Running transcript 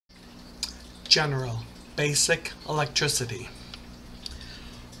General, basic electricity.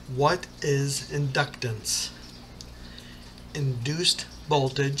 What is inductance? Induced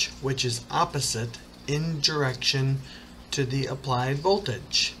voltage which is opposite in direction to the applied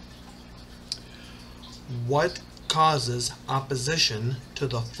voltage. What causes opposition to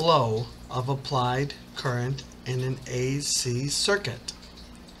the flow of applied current in an AC circuit?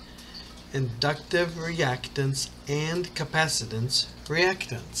 Inductive reactance and capacitance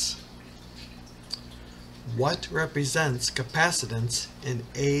reactance. What represents capacitance in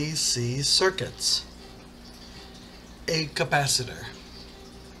AC circuits? A capacitor.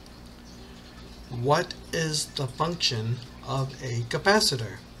 What is the function of a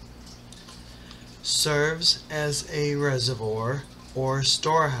capacitor? Serves as a reservoir or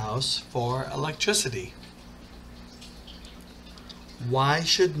storehouse for electricity. Why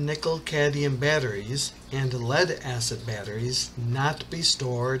should nickel-cadmium batteries and lead-acid batteries not be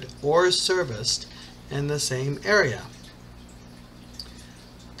stored or serviced in the same area?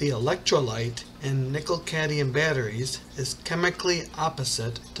 The electrolyte in nickel-cadmium batteries is chemically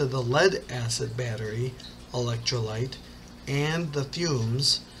opposite to the lead-acid battery electrolyte, and the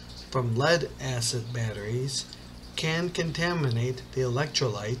fumes from lead-acid batteries can contaminate the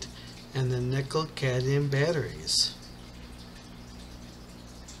electrolyte in the nickel-cadmium batteries.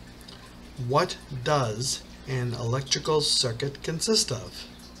 What does an electrical circuit consist of?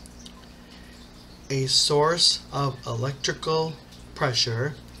 A source of electrical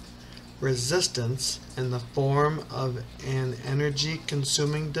pressure, resistance in the form of an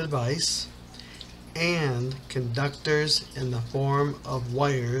energy-consuming device, and conductors in the form of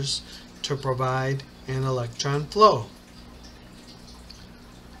wires to provide an electron flow.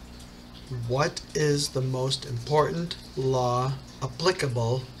 What is the most important law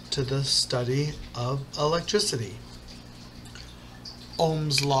applicable to the study of electricity?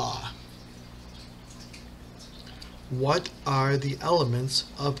 Ohm's law. What are the elements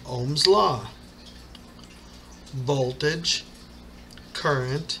of Ohm's law? Voltage,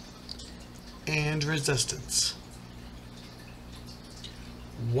 current, and resistance.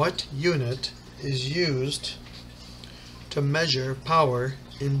 What unit is used to measure power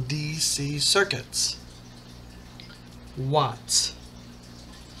in DC circuits? Watts.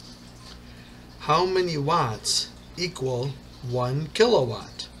 How many watts equal 1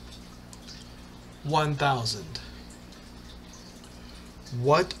 kilowatt? 1,000.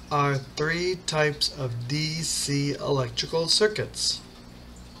 What are 3 types of DC electrical circuits?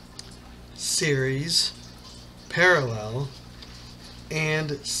 Series, parallel,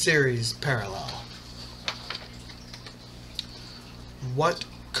 and series parallel. What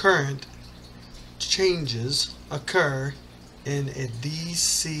current changes occur in a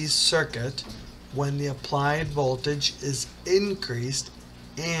DC circuit when the applied voltage is increased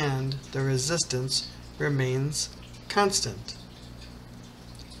and the resistance remains constant?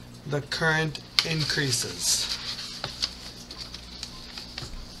 The current increases.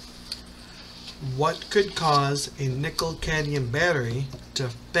 What could cause a nickel-cadmium battery to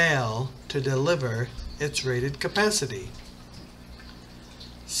fail to deliver its rated capacity?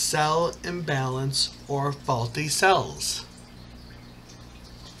 Cell imbalance or faulty cells.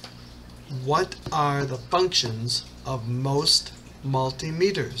 What are the functions of most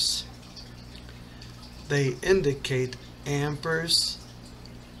multimeters? They indicate amperes,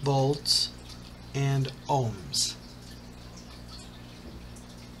 volts, and ohms.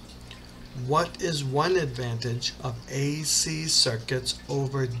 What is one advantage of AC circuits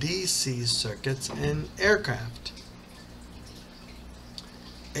over DC circuits in aircraft?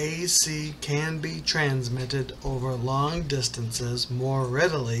 AC can be transmitted over long distances more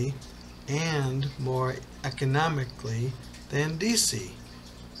readily and more economically than DC.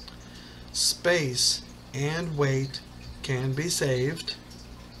 Space and weight can be saved.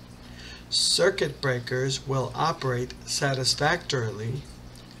 Circuit breakers will operate satisfactorily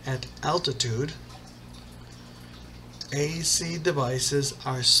at altitude. AC devices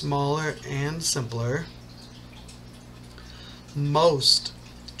are smaller and simpler. Most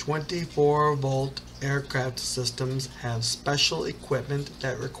 24-volt aircraft systems have special equipment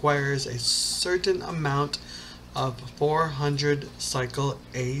that requires a certain amount of 400 cycle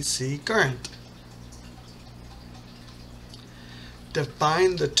AC current.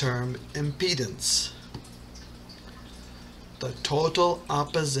 Define the term impedance. The total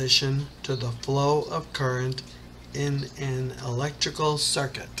opposition to the flow of current in an electrical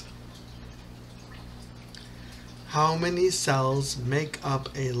circuit. How many cells make up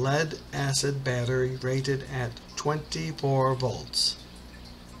a lead-acid battery rated at 24 volts?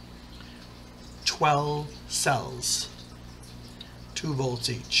 12 cells, 2 volts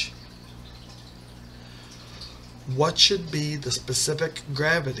each. What should be the specific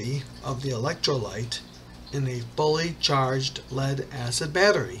gravity of the electrolyte in a fully charged lead-acid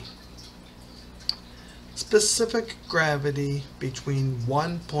battery? Specific gravity between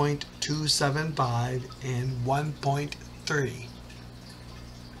 1.275 and 1.3.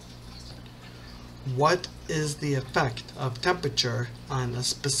 What is the effect of temperature on a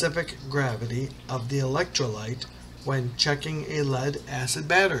specific gravity of the electrolyte when checking a lead-acid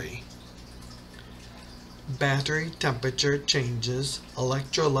battery? Battery temperature changes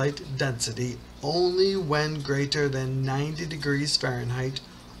electrolyte density only when greater than 90 degrees Fahrenheit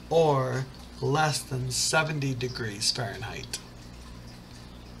or less than 70 degrees Fahrenheit.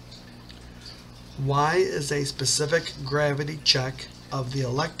 Why is a specific gravity check of the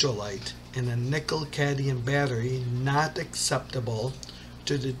electrolyte in a nickel-cadmium battery not acceptable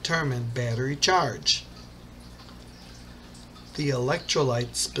to determine battery charge? The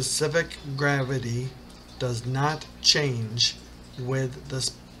electrolyte's specific gravity does not change with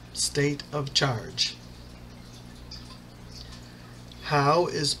the state of charge. How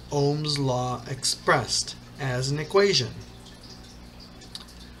is Ohm's law expressed as an equation?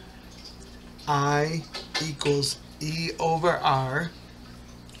 I equals E over R.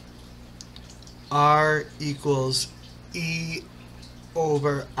 R equals E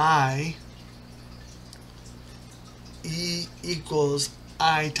over I. E equals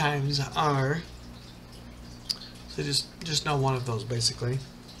I times R. So just know one of those basically.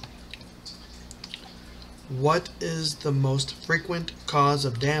 What is the most frequent cause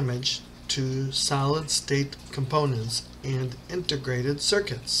of damage to solid-state components and integrated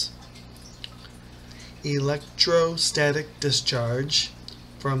circuits? Electrostatic discharge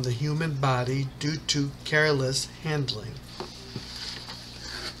from the human body due to careless handling.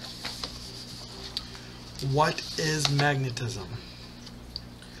 What is magnetism?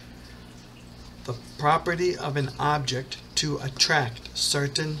 The property of an object to attract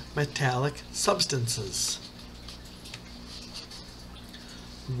certain metallic substances.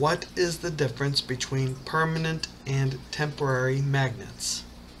 What is the difference between permanent and temporary magnets?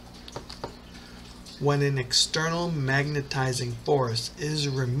 When an external magnetizing force is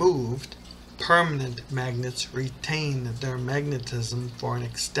removed, permanent magnets retain their magnetism for an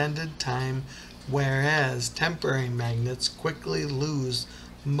extended time, whereas temporary magnets quickly lose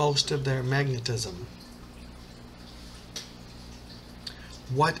most of their magnetism.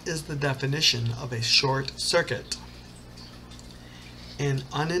 What is the definition of a short circuit? An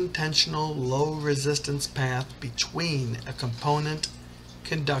unintentional low resistance path between a component,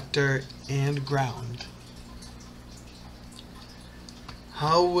 conductor, and ground.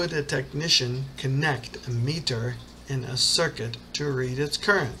 How would a technician connect a meter in a circuit to read its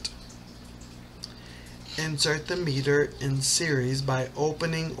current? Insert the meter in series by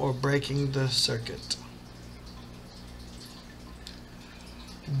opening or breaking the circuit.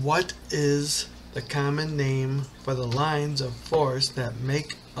 What is the common name for the lines of force that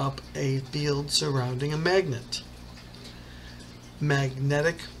make up a field surrounding a magnet?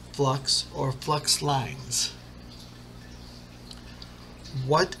 Magnetic flux or flux lines.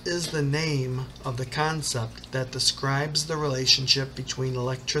 What is the name of the concept that describes the relationship between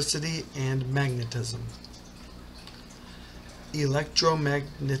electricity and magnetism?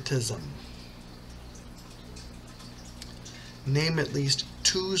 Electromagnetism. Name at least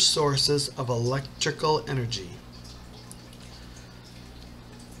two sources of electrical energy.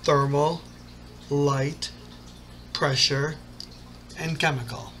 Thermal, light, pressure, and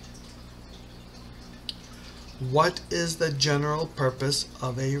chemical. What is the general purpose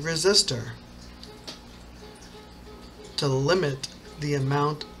of a resistor? To limit the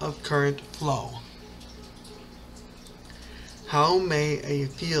amount of current flow. How may a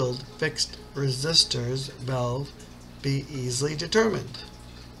field fixed resistors valve be easily determined?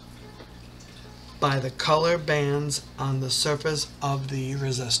 By the color bands on the surface of the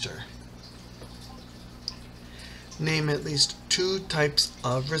resistor. Name at least two types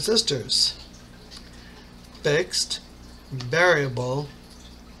of resistors. Fixed, variable,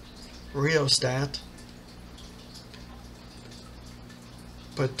 rheostat,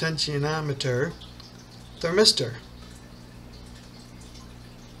 potentiometer, thermistor.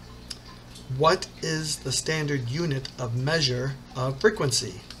 What is the standard unit of measure of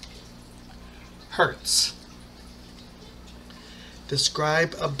frequency? Hertz.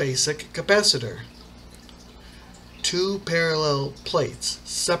 Describe a basic capacitor. Two parallel plates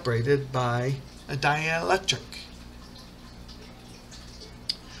separated by a dielectric.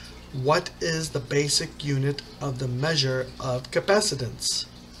 What is the basic unit of the measure of capacitance?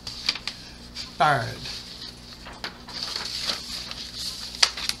 Farad.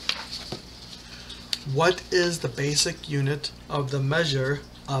 What is the basic unit of the measure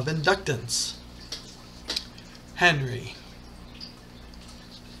of inductance? Henry.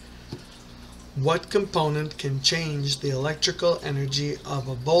 What component can change the electrical energy of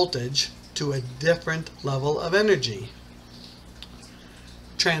a voltage to a different level of energy?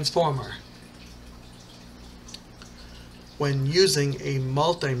 Transformer. When using a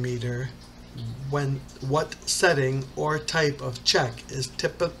multimeter, what setting or type of check is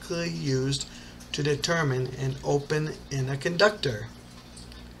typically used to determine an open in a conductor?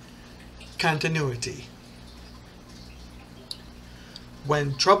 Continuity.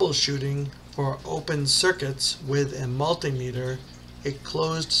 When troubleshooting for open circuits with a multimeter, a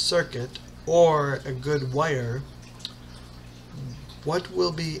closed circuit, or a good wire, what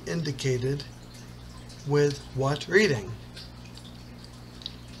will be indicated with what reading?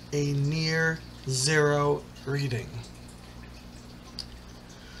 A near zero reading.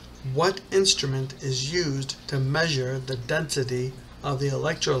 What instrument is used to measure the density of the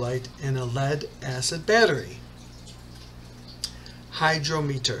electrolyte in a lead-acid battery?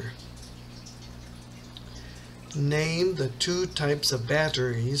 Hydrometer. Name the two types of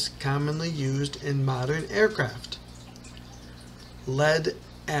batteries commonly used in modern aircraft. Lead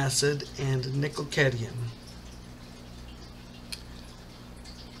acid and nickel cadmium.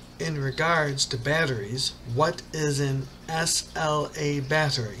 In regards to batteries, what is an SLA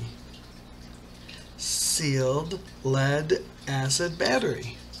battery? Sealed lead acid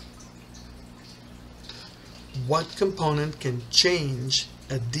battery. What component can change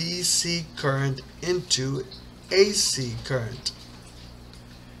a DC current into AC current?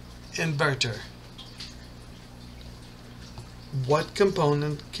 Inverter. What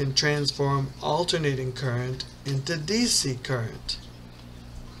component can transform alternating current into DC current?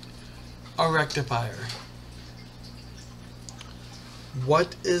 A rectifier.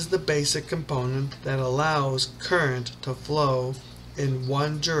 What is the basic component that allows current to flow in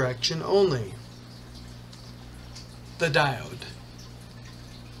one direction only? The diode.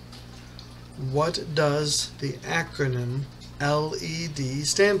 What does the acronym LED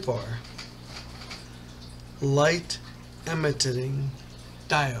stand for? Light emitting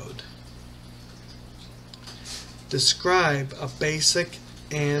diode. Describe a basic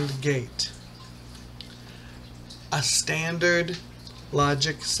AND gate. A standard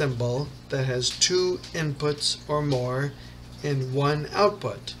logic symbol that has two inputs or more and one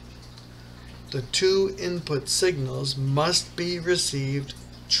output. The two input signals must be received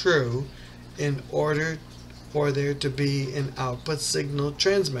true in order for there to be an output signal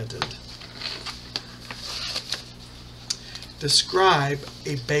transmitted. Describe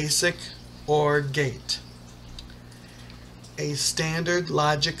a basic OR gate. A standard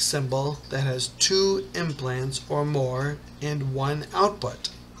logic symbol that has two implants or more and one output.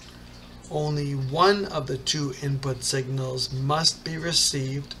 Only one of the two input signals must be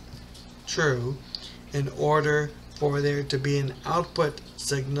received true in order for there to be an output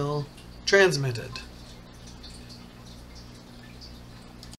signal transmitted.